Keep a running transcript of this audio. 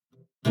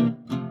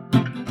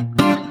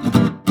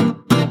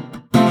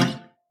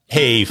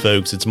Hey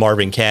folks, it's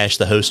Marvin Cash,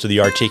 the host of the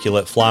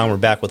Articulate Fly, and we're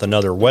back with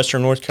another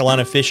Western North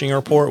Carolina fishing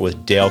report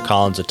with Dale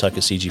Collins of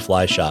Tuckaseegee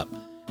Fly Shop.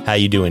 How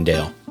you doing,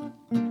 Dale?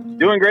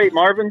 Doing great,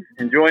 Marvin.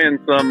 Enjoying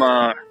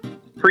some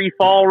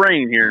pre-fall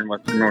rain here in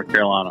Western North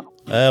Carolina.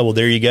 Well,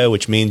 there you go,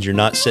 which means you're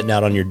not sitting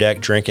out on your deck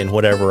drinking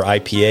whatever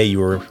IPA you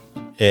were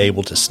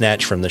able to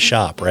snatch from the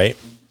shop, right?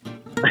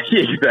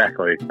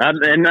 Exactly.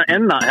 And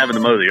not having to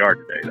mow the yard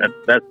today.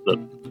 That's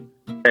the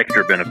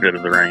extra benefit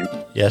of the rain.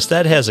 Yes,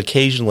 that has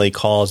occasionally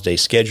caused a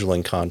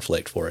scheduling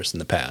conflict for us in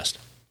the past.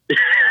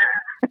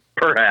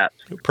 Perhaps.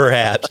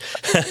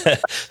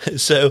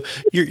 So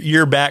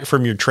you're back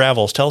from your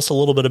travels. Tell us a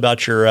little bit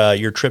about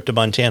your trip to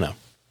Montana.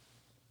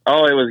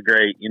 Oh, it was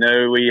great.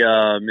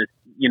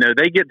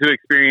 They get to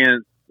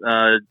experience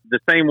the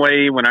same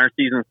way when our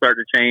seasons start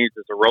to change.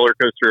 It's a roller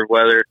coaster of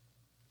weather.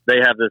 They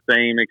have the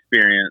same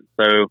experience.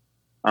 So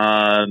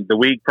the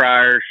week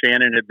prior,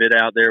 Shannon had been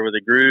out there with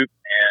a group,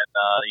 and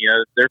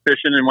they're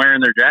fishing and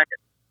wearing their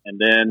jackets. And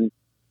then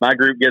my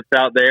group gets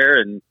out there,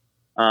 and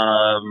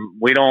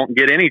we don't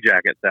get any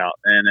jackets out,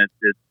 and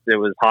it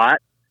was hot.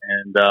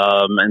 And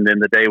then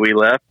the day we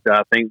left,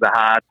 I think the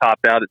high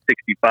topped out at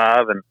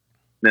 65, and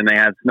then they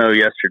had snow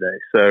yesterday.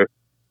 So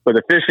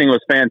the fishing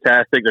was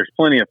fantastic. There's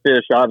plenty of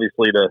fish,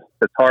 obviously,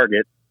 to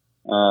target.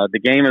 The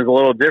game is a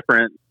little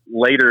different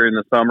later in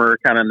the summer,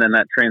 kind of in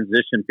that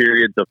transition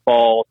period to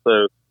fall.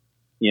 So,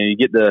 you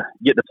get to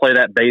play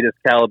that Baetis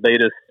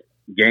Calabaetis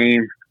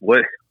game.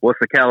 What's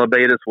the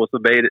Calabaetis? What's the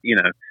beta?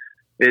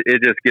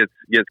 It just gets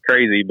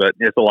crazy, but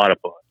it's a lot of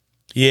fun.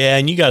 Yeah,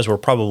 and you guys were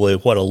probably, a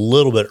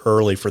little bit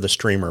early for the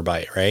streamer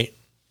bite, right?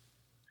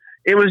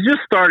 It was just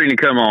starting to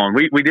come on.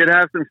 We did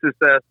have some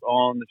success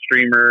on the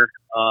streamer,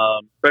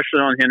 especially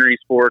on Henry's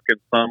Fork and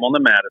some on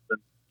the Madison.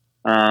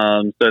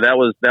 So that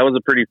was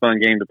a pretty fun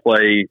game to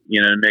play,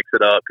 and mix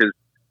it up because,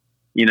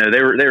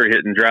 they were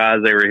hitting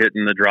dries, they were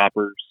hitting the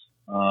droppers.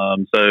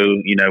 So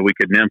we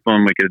could nymph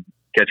them, we could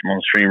catch them on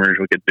the streamers,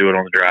 we could do it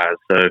on the dries.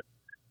 So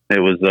it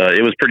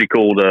was pretty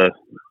cool to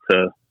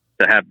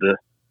have the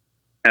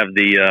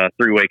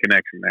three-way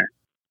connection there.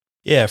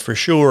 Yeah, for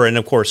sure. And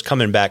of course,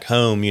 coming back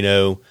home,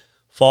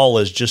 fall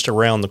is just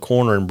around the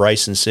corner in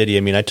Bryson City. I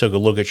mean, I took a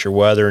look at your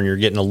weather and you're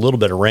getting a little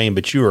bit of rain,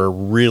 but you are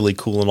really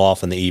cooling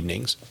off in the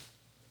evenings.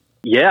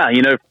 Yeah,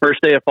 first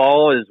day of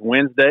fall is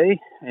Wednesday,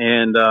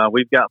 and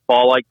we've got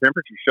fall-like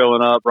temperatures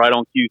showing up right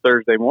on cue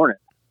Thursday morning.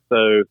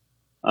 So,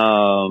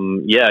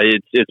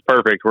 it's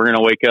perfect. We're going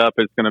to wake up.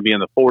 It's going to be in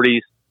the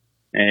 40s,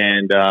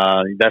 and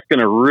that's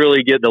going to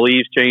really get the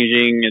leaves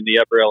changing in the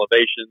upper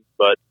elevations.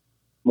 But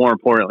more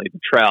importantly, the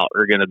trout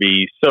are going to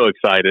be so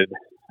excited.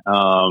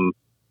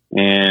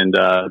 And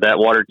that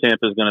water temp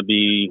is going to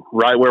be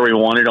right where we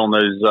want it on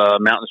those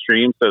mountain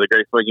streams. So the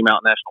Great Smoky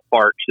Mountain National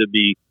Park should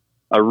be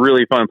a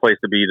really fun place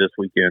to be this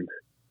weekend.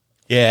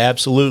 Yeah,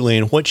 absolutely.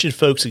 And what should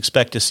folks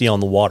expect to see on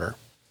the water?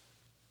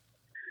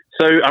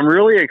 So I'm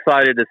really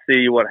excited to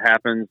see what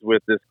happens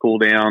with this cool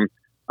down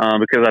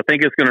because I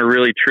think it's going to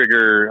really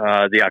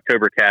trigger the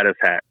October caddis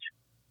hatch.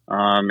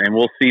 And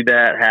we'll see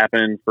that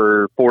happen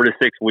for 4 to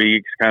 6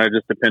 weeks, kind of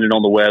just depending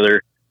on the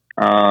weather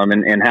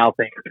and how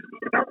things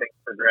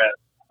progress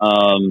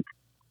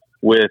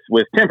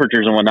with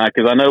temperatures and whatnot.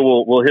 Because I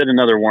know we'll hit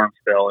another warm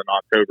spell in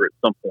October at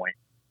some point.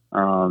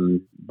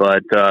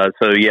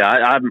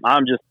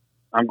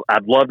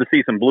 I'd love to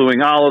see some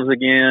blueing olives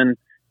again.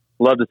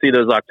 Love to see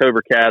those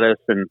October caddis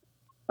and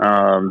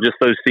just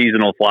those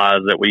seasonal flies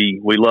that we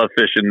love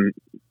fishing,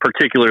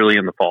 particularly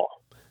in the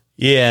fall.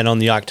 Yeah, and on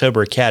the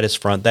October caddis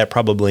front, that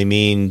probably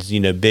means,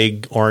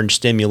 big orange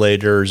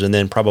stimulators and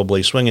then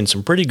probably swinging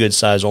some pretty good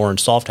size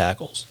orange soft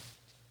tackles.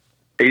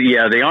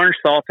 Yeah, the orange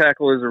soft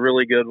tackle is a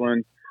really good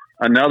one.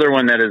 Another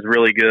one that is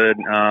really good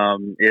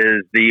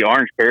is the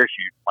orange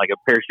parachute, like a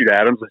parachute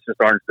Adams. It's just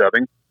orange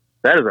dubbing.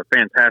 That is a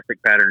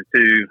fantastic pattern,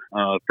 too,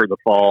 for the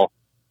fall.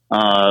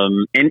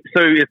 And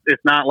so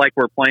it's not like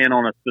we're playing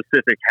on a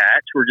specific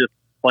hatch. We're just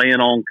playing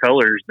on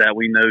colors that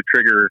we know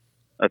trigger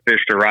a fish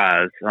to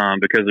rise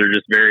because they're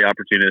just very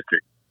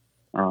opportunistic.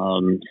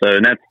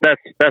 And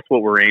that's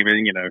what we're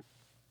aiming.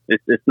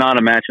 It's not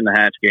a match in the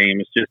hatch game.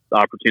 It's just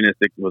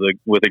opportunistic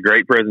with a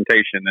great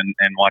presentation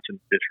and watching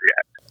the fish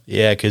react.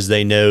 Yeah, because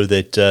they know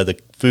that the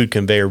food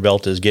conveyor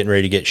belt is getting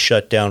ready to get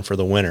shut down for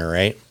the winter,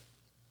 right?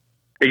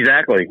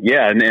 Exactly.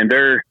 Yeah, and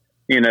they're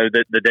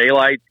the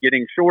daylight's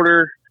getting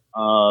shorter.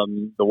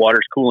 The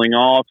water's cooling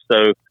off,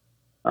 so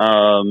a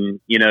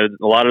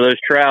lot of those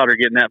trout are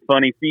getting that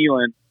funny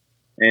feeling,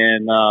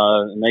 and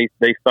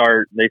they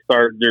start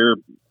their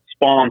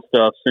spawn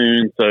stuff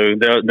soon. So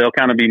they'll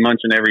kind of be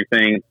munching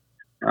everything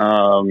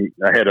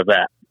ahead of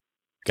that.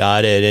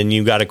 Got it. And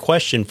you got a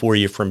question for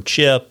you from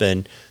Chip,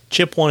 and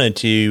Chip wanted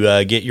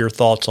to get your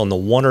thoughts on the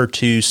 1 or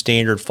 2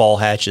 standard fall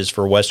hatches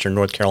for Western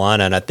North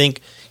Carolina. And I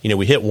think,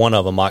 we hit one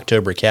of them,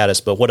 October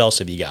caddis, but what else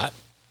have you got?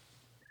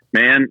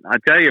 Man, I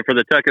tell you, for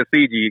the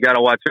Tuckaseegee, you got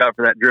to watch out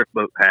for that drift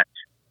boat hatch.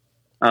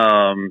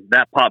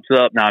 That pops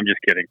up. No, I'm just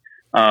kidding.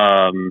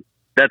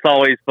 That's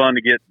always fun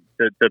to get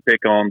to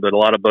pick on, but a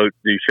lot of boats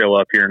do show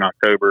up here in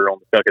October on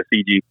the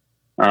Tuckaseegee.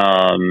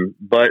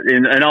 But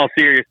in all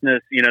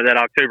seriousness, that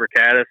October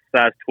caddis,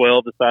 size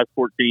 12 to size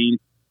 14,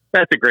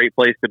 that's a great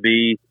place to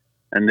be.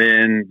 And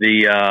then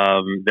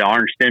the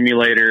orange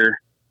stimulator,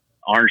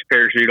 orange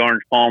parachute,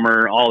 orange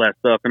palmer, all that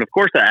stuff. And of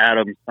course the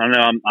Adams. I know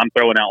I'm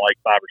throwing out like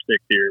 5 or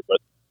 6 here, but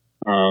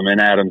and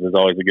Adams is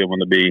always a good one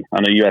to be.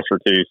 I know you asked for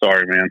 2.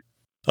 Sorry, man.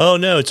 Oh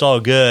no, it's all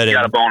good. You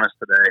got a bonus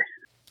today.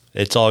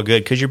 It's all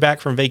good because you're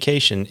back from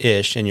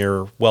vacation-ish and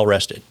you're well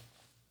rested.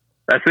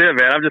 That's it,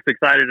 man. I'm just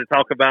excited to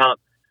talk about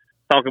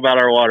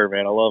our water,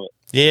 man. I love it.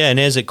 Yeah, and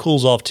as it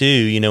cools off too,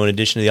 in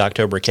addition to the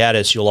October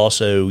caddis, you'll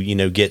also,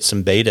 get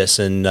some Baetis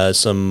and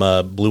some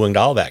blue-winged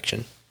olive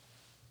action.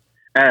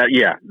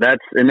 Yeah,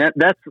 that's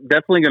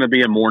definitely going to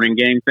be a morning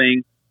game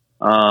thing,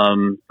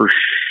 for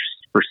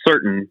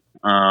certain.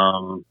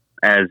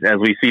 As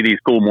we see these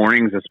cool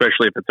mornings,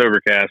 especially if it's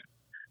overcast,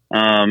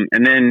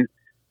 and then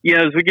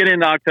as we get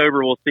into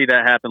October, we'll see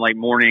that happen like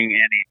morning and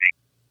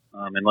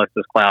evening, unless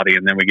it's cloudy,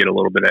 and then we get a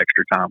little bit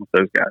extra time with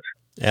those guys.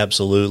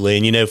 Absolutely.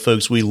 And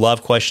folks, we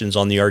love questions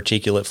on the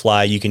articulate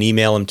fly. You can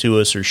email them to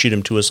us or shoot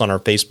them to us on our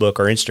Facebook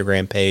or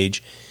Instagram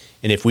page.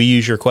 And if we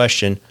use your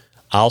question,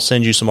 I'll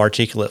send you some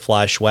articulate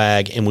fly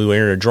swag, and we will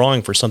enter a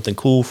drawing for something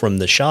cool from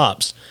the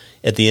shops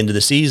at the end of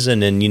the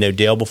season. And,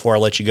 Dale, before I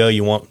let you go,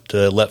 you want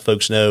to let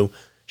folks know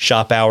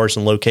shop hours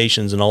and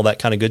locations and all that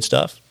kind of good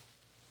stuff?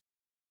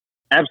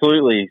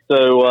 Absolutely.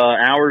 So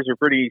hours are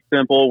pretty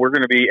simple. We're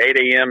going to be 8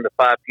 a.m. to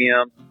 5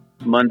 p.m.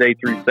 Monday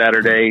through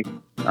Saturday,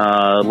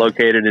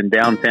 located in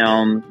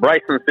downtown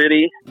Bryson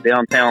City,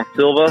 downtown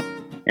Silva,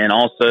 and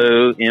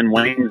also in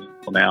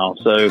Waynesville now.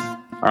 So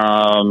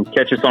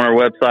catch us on our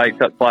website,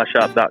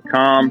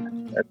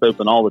 tuckflyshop.com. That's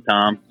open all the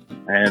time.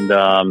 And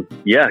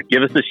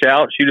give us a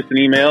shout, shoot us an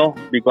email.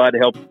 Be glad to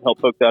help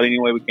folks out any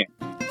way we can.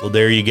 Well,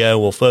 there you go.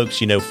 Well,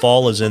 folks,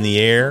 fall is in the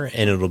air,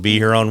 and it'll be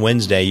here on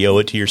Wednesday. You owe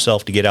it to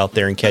yourself to get out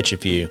there and catch a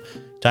few.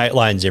 Tight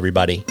lines,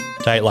 everybody.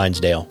 Tight lines,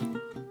 Dale.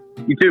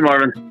 You too,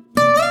 Marvin.